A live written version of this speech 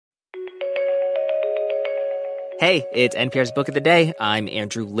Hey, it's NPR's Book of the Day. I'm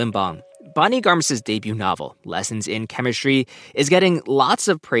Andrew Limbaum. Bonnie Garmis's debut novel, Lessons in Chemistry, is getting lots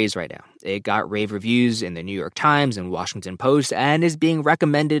of praise right now. It got rave reviews in the New York Times and Washington Post and is being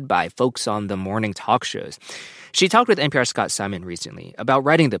recommended by folks on the morning talk shows. She talked with NPR's Scott Simon recently about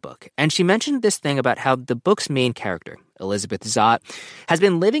writing the book, and she mentioned this thing about how the book's main character, Elizabeth Zott, has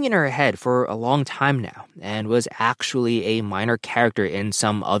been living in her head for a long time now and was actually a minor character in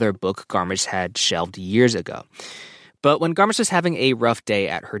some other book Garmisch had shelved years ago. But when Garmisch was having a rough day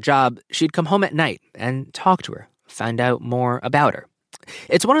at her job, she'd come home at night and talk to her, find out more about her.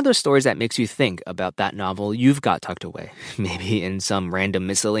 It's one of those stories that makes you think about that novel you've got tucked away, maybe in some random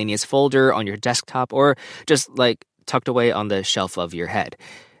miscellaneous folder on your desktop or just tucked away on the shelf of your head.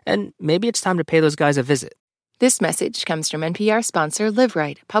 And maybe it's time to pay those guys a visit. This message comes from NPR sponsor Live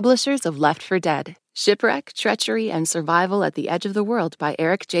Right, publishers of Left for Dead: Shipwreck, Treachery, and Survival at the Edge of the World by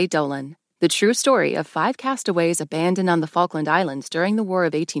Eric J. Dolan. The true story of 5 castaways abandoned on the Falkland Islands during the War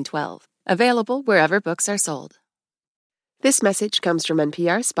of 1812. Available wherever books are sold. This message comes from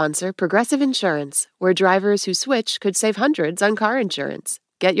NPR sponsor Progressive Insurance, where drivers who switch could save hundreds on car insurance.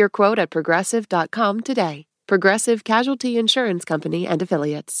 Get your quote at progressive.com today. Progressive Casualty Insurance Company and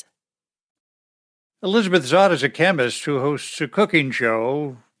Affiliates. Elizabeth Zott is a chemist who hosts a cooking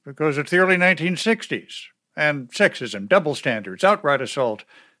show because it's the early 1960s. And sexism, double standards, outright assault,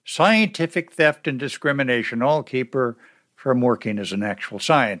 scientific theft and discrimination all keep her from working as an actual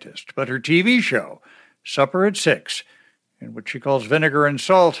scientist. But her TV show, Supper at 6, in which she calls vinegar and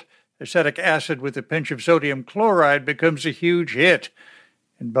salt acetic acid with a pinch of sodium chloride, becomes a huge hit.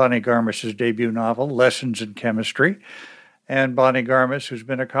 In Bonnie Garmis's debut novel, Lessons in Chemistry. And Bonnie Garmis, who's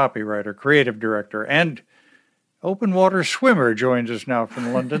been a copywriter, creative director, and open water swimmer, joins us now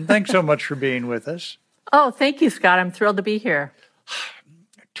from London. Thanks so much for being with us. Oh, thank you, Scott. I'm thrilled to be here.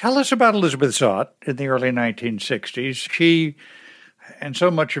 Tell us about Elizabeth Zott in the early 1960s. She, and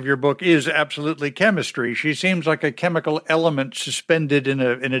so much of your book is absolutely chemistry. She seems like a chemical element suspended in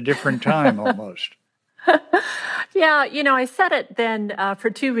a different time almost. Yeah, I said it then for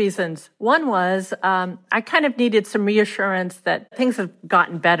 2 reasons. One was I kind of needed some reassurance that things have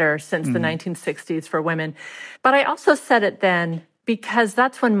gotten better since the 1960s for women. But I also said it then because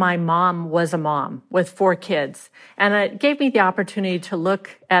that's when my mom was a mom with 4 kids. And it gave me the opportunity to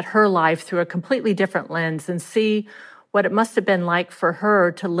look at her life through a completely different lens and see what it must have been like for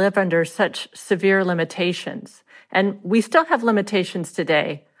her to live under such severe limitations. And we still have limitations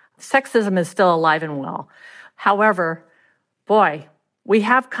today. Sexism is still alive and well. However, boy, we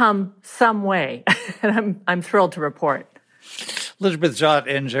have come some way, and I'm thrilled to report. Elizabeth Zott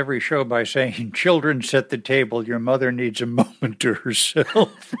ends every show by saying, "Children set the table. Your mother needs a moment to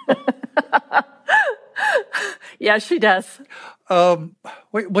herself." Yeah, she does.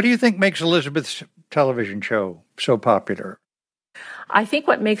 What do you think makes Elizabeth's television show so popular? I think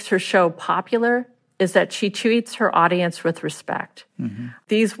what makes her show popular is that she treats her audience with respect. Mm-hmm.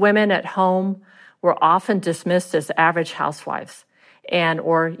 These women at home were often dismissed as average housewives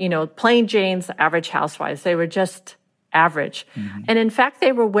or plain Jane's average housewives. They were just average. Mm-hmm. And in fact,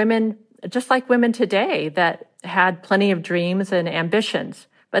 they were women just like women today that had plenty of dreams and ambitions,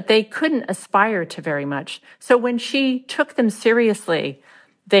 but they couldn't aspire to very much. So when she took them seriously,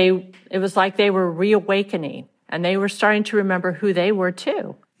 it was like they were reawakening and they were starting to remember who they were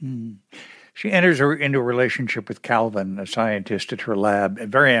too. Mm. She enters into a relationship with Calvin, a scientist at her lab, a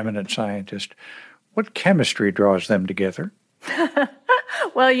very eminent scientist. What chemistry draws them together?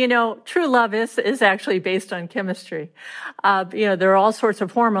 Well, true love is actually based on chemistry. There are all sorts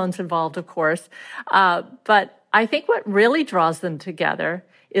of hormones involved, of course. But I think what really draws them together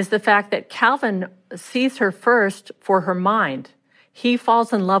is the fact that Calvin sees her first for her mind. He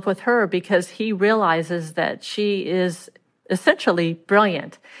falls in love with her because he realizes that she is essentially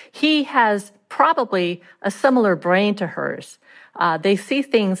brilliant. He has probably a similar brain to hers. They see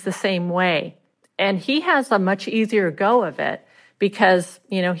things the same way. And he has a much easier go of it because,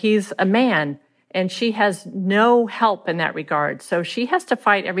 he's a man and she has no help in that regard. So she has to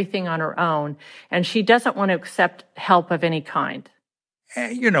fight everything on her own and she doesn't want to accept help of any kind.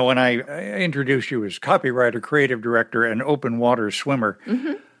 When I introduced you as copywriter, creative director, and open water swimmer,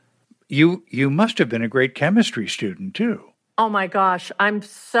 mm-hmm. you must have been a great chemistry student too. Oh my gosh, I'm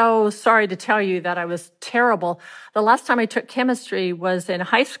so sorry to tell you that I was terrible. The last time I took chemistry was in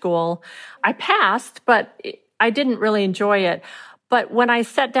high school. I passed, but I didn't really enjoy it. But when I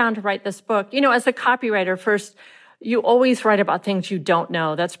sat down to write this book, as a copywriter, first, you always write about things you don't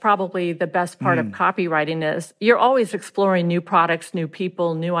know. That's probably the best part of copywriting is you're always exploring new products, new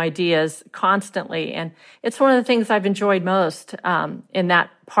people, new ideas constantly. And it's one of the things I've enjoyed most in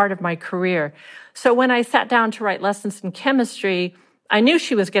that part of my career. So when I sat down to write lessons in chemistry, I knew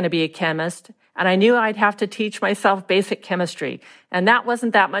she was going to be a chemist, and I knew I'd have to teach myself basic chemistry. And that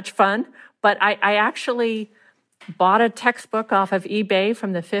wasn't that much fun, but I actually bought a textbook off of eBay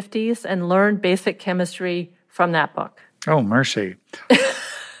from the 50s and learned basic chemistry from that book. Oh, mercy.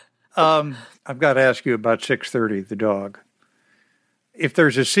 I've got to ask you about 6:30, the dog. If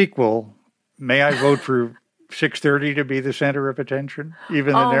there's a sequel, may I vote for 6:30 to be the center of attention,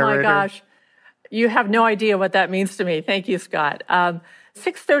 even the narrator? Oh, my gosh. You have no idea what that means to me. Thank you, Scott.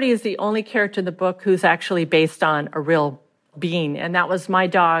 6:30 is the only character in the book who's actually based on a real being, and that was my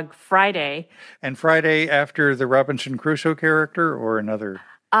dog, Friday. And Friday after the Robinson Crusoe character or another?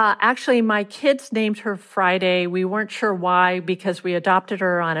 Actually, my kids named her Friday. We weren't sure why because we adopted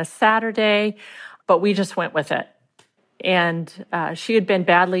her on a Saturday, but we just went with it. And she had been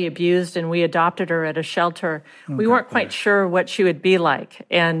badly abused, and we adopted her at a shelter. We weren't quite sure what she would be like.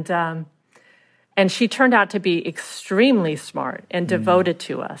 And she turned out to be extremely smart and devoted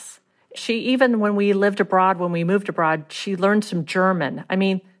to us. She, even when we moved abroad, she learned some German. I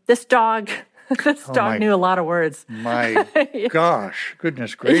mean, this dog knew a lot of words. My gosh,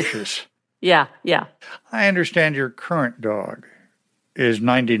 goodness gracious. Yeah. I understand your current dog is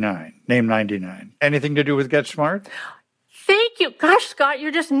 99, named 99. Anything to do with Get Smart? Thank you. Gosh, Scott,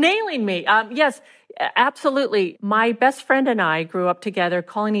 you're just nailing me. Yes, absolutely. My best friend and I grew up together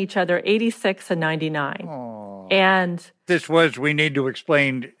calling each other 86 and 99. Aww. And this was, we need to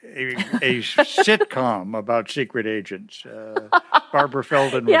explain, a sitcom about secret agents. Barbara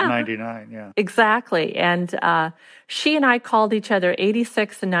Feldon was 99, yeah. Exactly. And she and I called each other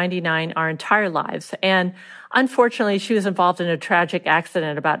 86 and 99 our entire lives. And unfortunately, she was involved in a tragic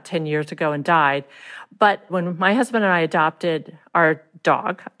accident about 10 years ago and died. But when my husband and I adopted our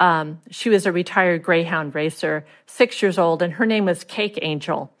dog, she was a retired Greyhound racer, 6 years old, and her name was Cake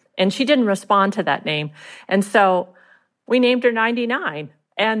Angel. And she didn't respond to that name. And so we named her 99.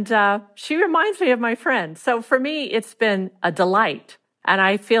 And she reminds me of my friend. So for me, it's been a delight. And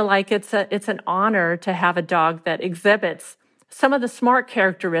I feel like it's an honor to have a dog that exhibits some of the smart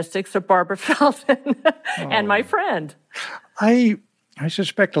characteristics of Barbara Feldon and my friend. I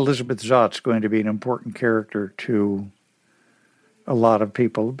suspect Elizabeth Zott's going to be an important character to a lot of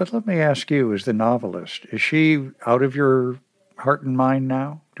people. But let me ask you, as the novelist, is she out of your heart and mind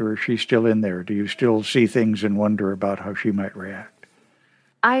now? Or is she still in there? Do you still see things and wonder about how she might react?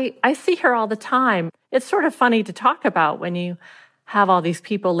 I see her all the time. It's sort of funny to talk about when you have all these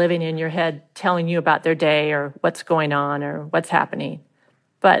people living in your head telling you about their day or what's going on or what's happening.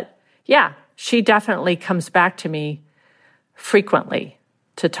 But yeah, she definitely comes back to me frequently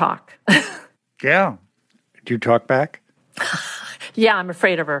to talk. Yeah. Do you talk back? Yeah, I'm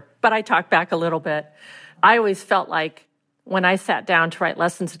afraid of her, but I talk back a little bit. I always felt like when I sat down to write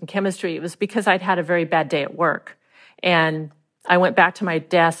lessons in chemistry, it was because I'd had a very bad day at work. And I went back to my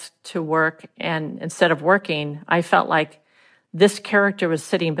desk to work, and instead of working, I felt like this character was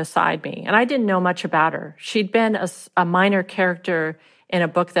sitting beside me. And I didn't know much about her. She'd been a minor character in a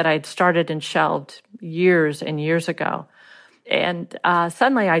book that I'd started and shelved years and years ago. And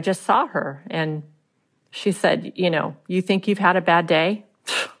suddenly I just saw her, and she said, you think you've had a bad day?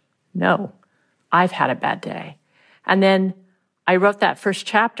 No, I've had a bad day. And then I wrote that first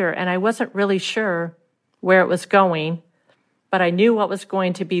chapter, and I wasn't really sure where it was going, but I knew what was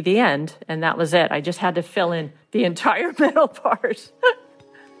going to be the end, and that was it. I just had to fill in the entire middle part.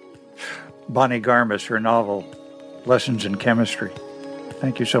 Bonnie Garmus, her novel, Lessons in Chemistry.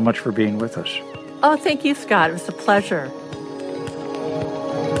 Thank you so much for being with us. Oh, thank you, Scott. It was a pleasure.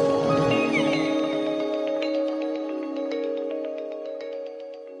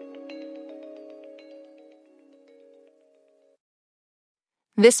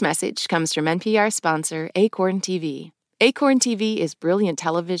 This message comes from NPR sponsor Acorn TV. Acorn TV is brilliant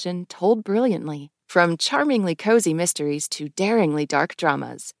television told brilliantly, from charmingly cozy mysteries to daringly dark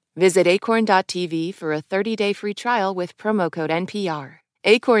dramas. Visit acorn.tv for a 30-day free trial with promo code NPR.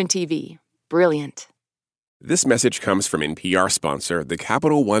 Acorn TV. Brilliant. This message comes from NPR sponsor, the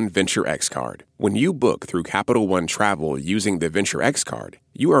Capital One Venture X Card. When you book through Capital One Travel using the Venture X Card,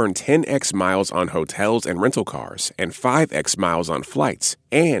 you earn 10x miles on hotels and rental cars and 5x miles on flights,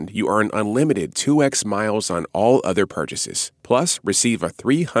 and you earn unlimited 2x miles on all other purchases. Plus, receive a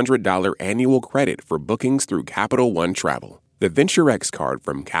 $300 annual credit for bookings through Capital One Travel. The Venture X Card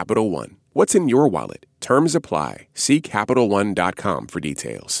from Capital One. What's in your wallet? Terms apply. See CapitalOne.com for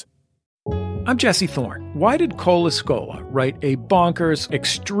details. I'm Jesse Thorne. Why did Cole Escola write a bonkers,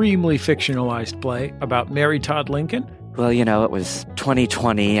 extremely fictionalized play about Mary Todd Lincoln? Well, it was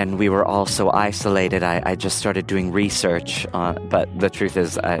 2020 and we were all so isolated. I just started doing research. But the truth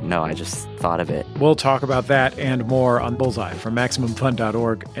is, I just thought of it. We'll talk about that and more on Bullseye from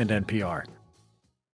MaximumFun.org and NPR.